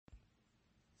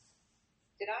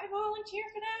Did I volunteer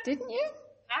for that? Didn't you?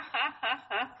 Ha, ha, ha,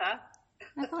 ha, ha.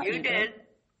 I thought You did.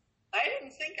 I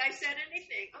didn't think I said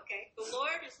anything. Okay. The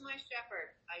Lord is my shepherd.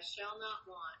 I shall not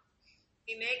want.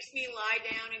 He makes me lie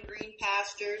down in green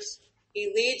pastures.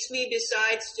 He leads me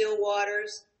beside still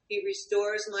waters. He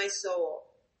restores my soul.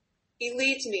 He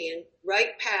leads me in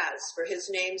right paths for his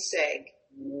name's sake.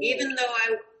 Even though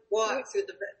I walk through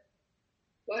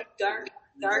the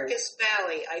darkest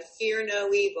valley, I fear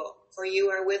no evil, for you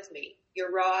are with me.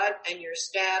 Your rod and your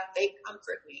staff, they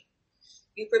comfort me.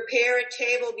 You prepare a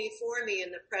table before me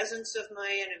in the presence of my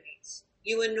enemies.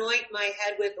 You anoint my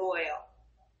head with oil.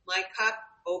 My cup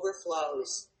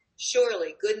overflows.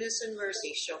 Surely goodness and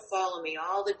mercy shall follow me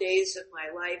all the days of my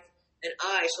life, and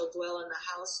I shall dwell in the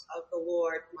house of the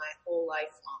Lord my whole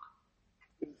life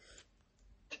long.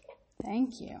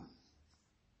 Thank you.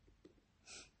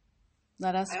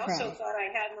 Let us pray. I also thought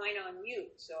I had mine on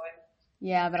mute, so I...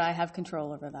 Yeah, but I have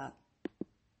control over that.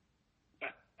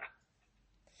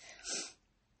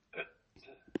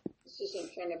 This is in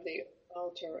front of the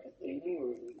altar at the...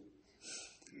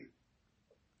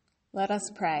 Let us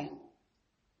pray.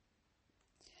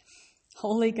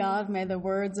 Holy God, may the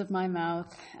words of my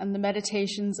mouth and the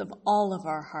meditations of all of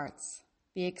our hearts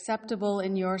be acceptable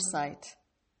in your sight,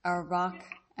 our rock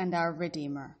and our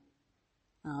Redeemer.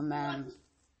 Amen.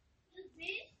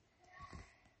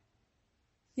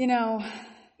 You know,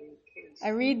 I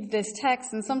read this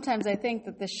text and sometimes I think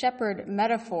that the shepherd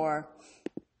metaphor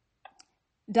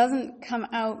doesn't come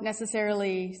out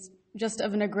necessarily just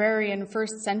of an agrarian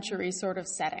first century sort of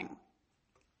setting.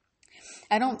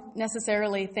 I don't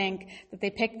necessarily think that they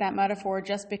picked that metaphor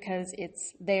just because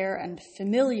it's there and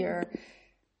familiar.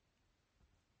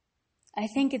 I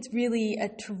think it's really a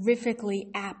terrifically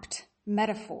apt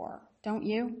metaphor, don't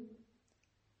you?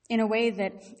 In a way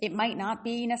that it might not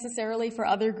be necessarily for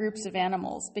other groups of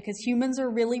animals, because humans are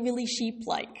really, really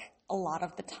sheep-like a lot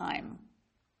of the time.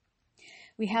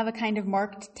 We have a kind of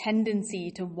marked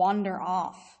tendency to wander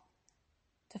off,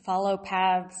 to follow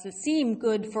paths that seem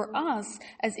good for us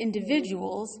as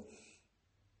individuals,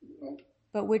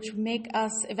 but which make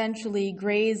us eventually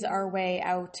graze our way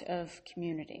out of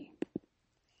community,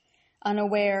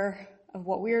 unaware of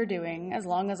what we are doing as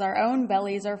long as our own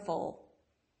bellies are full,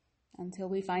 until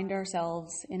we find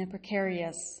ourselves in a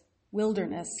precarious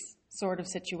wilderness sort of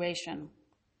situation.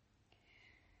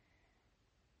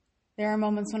 There are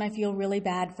moments when I feel really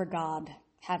bad for God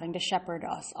having to shepherd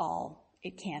us all.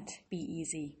 It can't be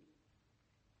easy.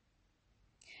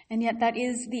 And yet that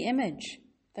is the image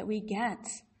that we get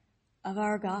of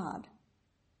our God,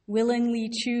 willingly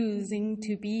choosing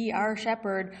to be our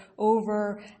shepherd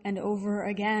over and over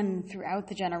again throughout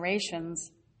the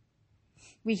generations.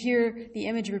 We hear the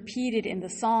image repeated in the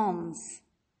Psalms,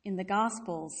 in the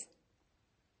Gospels,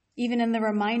 even in the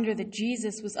reminder that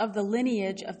Jesus was of the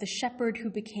lineage of the shepherd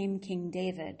who became King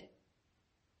David.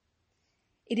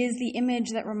 It is the image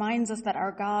that reminds us that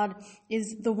our God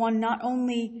is the one not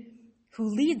only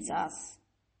who leads us,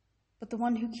 but the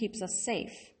one who keeps us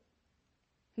safe,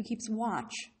 who keeps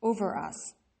watch over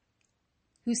us,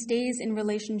 who stays in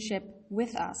relationship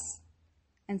with us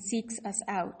and seeks us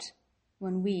out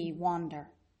when we wander.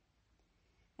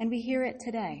 And we hear it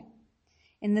today.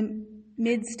 In the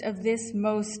midst of this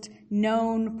most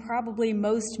known, probably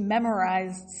most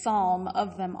memorized psalm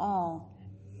of them all,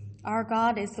 our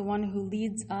God is the one who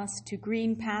leads us to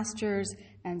green pastures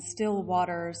and still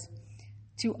waters,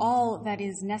 to all that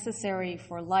is necessary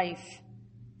for life,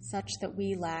 such that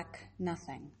we lack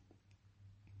nothing.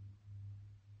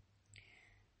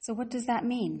 So what does that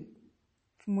mean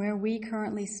from where we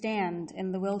currently stand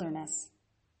in the wilderness?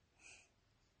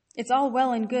 It's all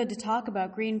well and good to talk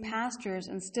about green pastures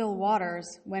and still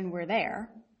waters when we're there.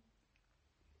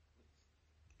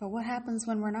 But what happens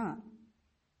when we're not?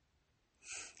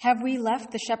 Have we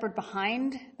left the shepherd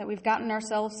behind, that we've gotten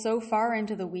ourselves so far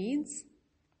into the weeds?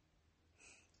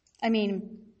 I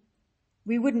mean,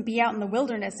 we wouldn't be out in the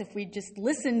wilderness if we just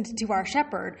listened to our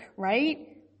shepherd, right?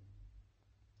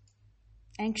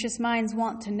 Anxious minds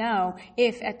want to know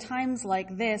if at times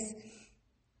like this,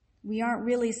 we aren't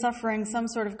really suffering some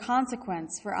sort of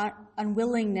consequence for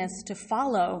unwillingness to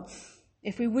follow,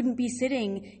 if we wouldn't be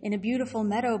sitting in a beautiful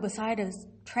meadow beside a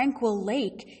tranquil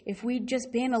lake if we'd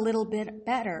just been a little bit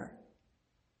better.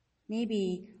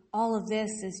 Maybe all of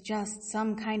this is just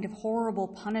some kind of horrible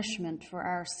punishment for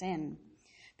our sin,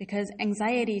 because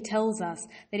anxiety tells us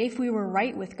that if we were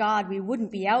right with God, we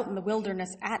wouldn't be out in the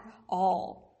wilderness at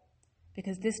all,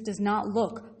 because this does not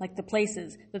look like the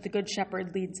places that the Good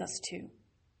Shepherd leads us to,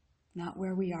 not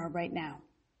where we are right now.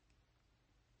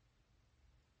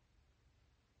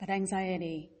 But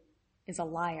anxiety is a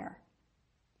liar.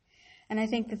 And I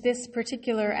think that this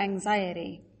particular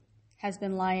anxiety has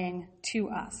been lying to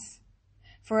us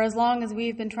for as long as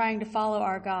we've been trying to follow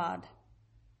our God,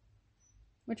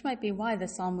 which might be why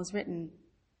this psalm was written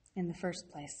in the first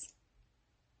place.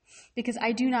 Because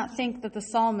I do not think that the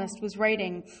psalmist was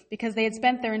writing because they had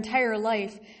spent their entire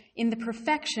life in the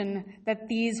perfection that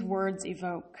these words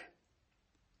evoke.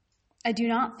 I do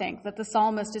not think that the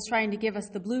psalmist is trying to give us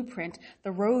the blueprint,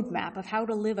 the roadmap of how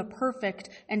to live a perfect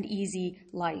and easy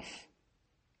life.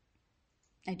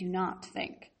 I do not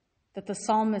think that the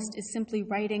psalmist is simply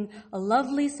writing a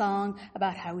lovely song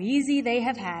about how easy they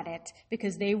have had it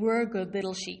because they were a good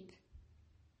little sheep.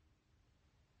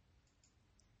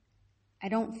 I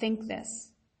don't think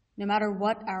this, no matter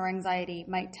what our anxiety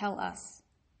might tell us.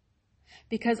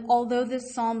 Because although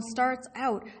this psalm starts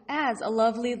out as a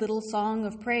lovely little song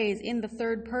of praise in the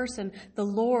third person, the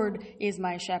Lord is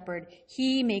my shepherd.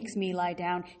 He makes me lie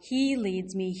down. He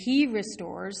leads me. He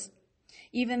restores.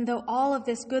 Even though all of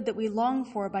this good that we long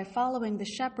for by following the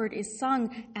shepherd is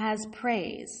sung as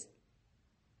praise,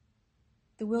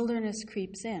 the wilderness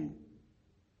creeps in,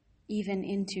 even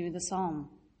into the psalm.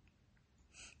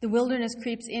 The wilderness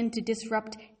creeps in to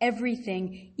disrupt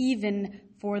everything, even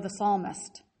for the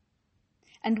psalmist.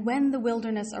 And when the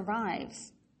wilderness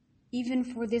arrives, even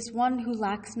for this one who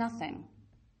lacks nothing,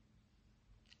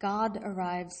 God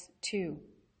arrives too.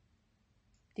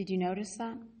 Did you notice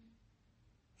that?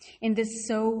 In this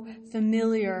so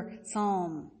familiar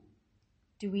psalm,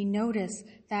 do we notice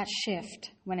that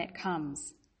shift when it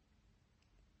comes?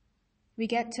 We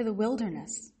get to the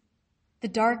wilderness, the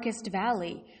darkest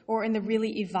valley, or in the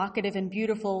really evocative and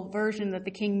beautiful version that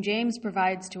the King James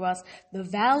provides to us, the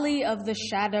valley of the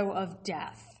shadow of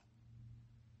death.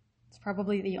 It's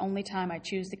probably the only time I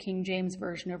choose the King James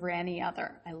version over any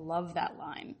other. I love that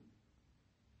line.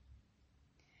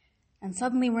 And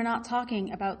suddenly we're not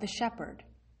talking about the shepherd.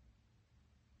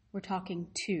 We're talking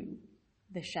to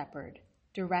the shepherd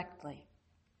directly.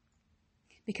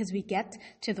 Because we get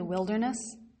to the wilderness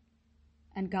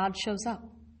and God shows up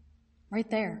right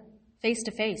there, face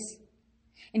to face,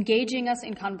 engaging us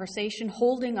in conversation,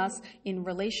 holding us in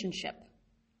relationship.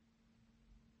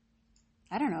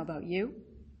 I don't know about you,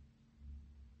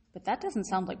 but that doesn't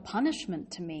sound like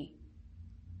punishment to me.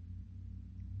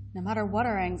 No matter what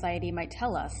our anxiety might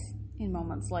tell us in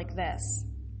moments like this.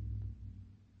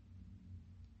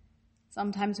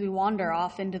 Sometimes we wander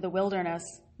off into the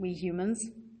wilderness, we humans.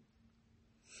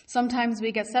 Sometimes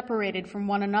we get separated from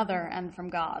one another and from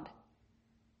God.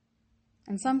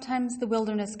 And sometimes the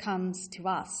wilderness comes to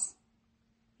us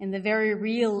in the very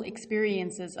real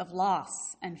experiences of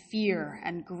loss and fear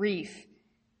and grief,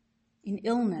 in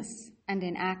illness and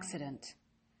in accident,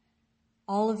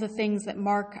 all of the things that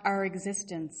mark our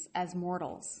existence as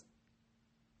mortals.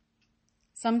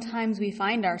 Sometimes we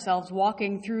find ourselves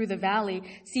walking through the valley,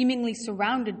 seemingly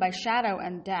surrounded by shadow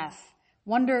and death,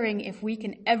 wondering if we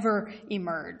can ever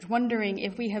emerge, wondering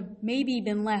if we have maybe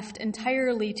been left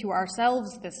entirely to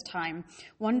ourselves this time,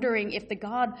 wondering if the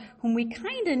God whom we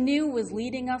kind of knew was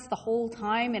leading us the whole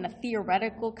time in a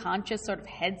theoretical, conscious sort of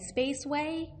headspace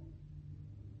way.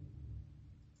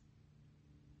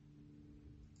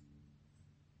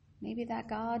 Maybe that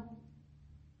God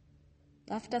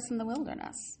left us in the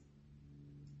wilderness.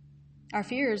 Our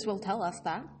fears will tell us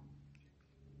that.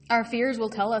 Our fears will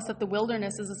tell us that the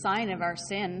wilderness is a sign of our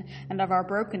sin and of our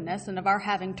brokenness and of our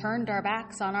having turned our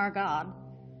backs on our God.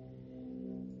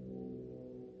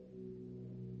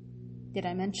 Did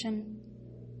I mention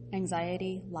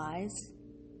anxiety lies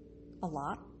a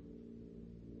lot?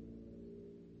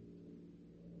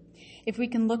 If we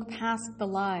can look past the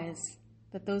lies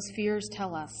that those fears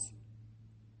tell us,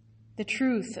 the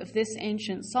truth of this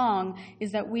ancient song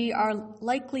is that we are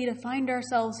likely to find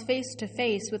ourselves face to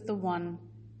face with the one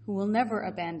who will never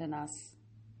abandon us,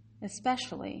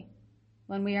 especially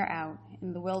when we are out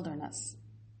in the wilderness.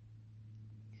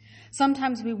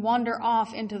 Sometimes we wander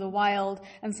off into the wild,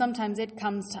 and sometimes it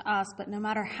comes to us, but no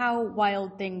matter how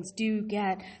wild things do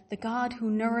get, the God who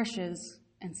nourishes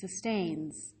and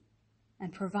sustains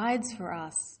and provides for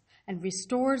us and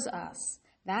restores us,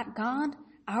 that God,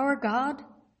 our God,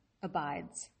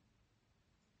 abides.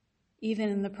 Even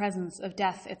in the presence of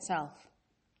death itself,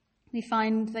 we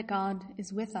find that God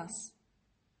is with us,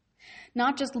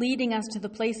 not just leading us to the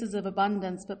places of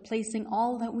abundance, but placing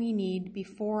all that we need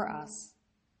before us,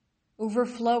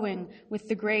 overflowing with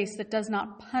the grace that does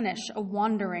not punish a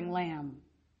wandering lamb,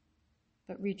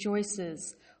 but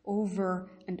rejoices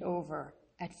over and over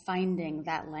at finding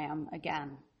that lamb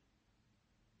again.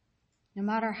 No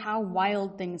matter how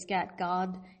wild things get,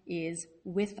 God is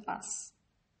with us,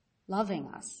 loving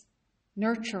us,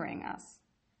 nurturing us,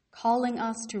 calling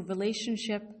us to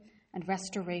relationship and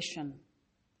restoration.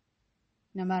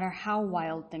 No matter how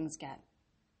wild things get,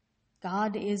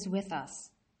 God is with us,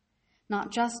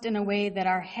 not just in a way that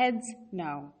our heads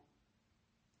know,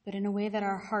 but in a way that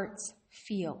our hearts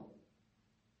feel.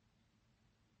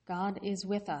 God is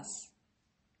with us,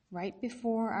 right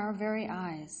before our very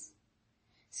eyes,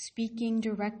 speaking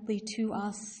directly to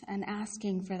us and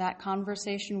asking for that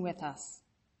conversation with us,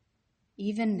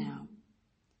 even now,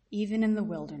 even in the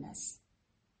wilderness,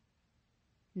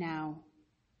 now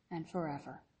and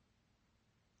forever.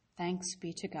 Thanks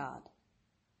be to God.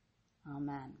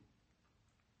 Amen.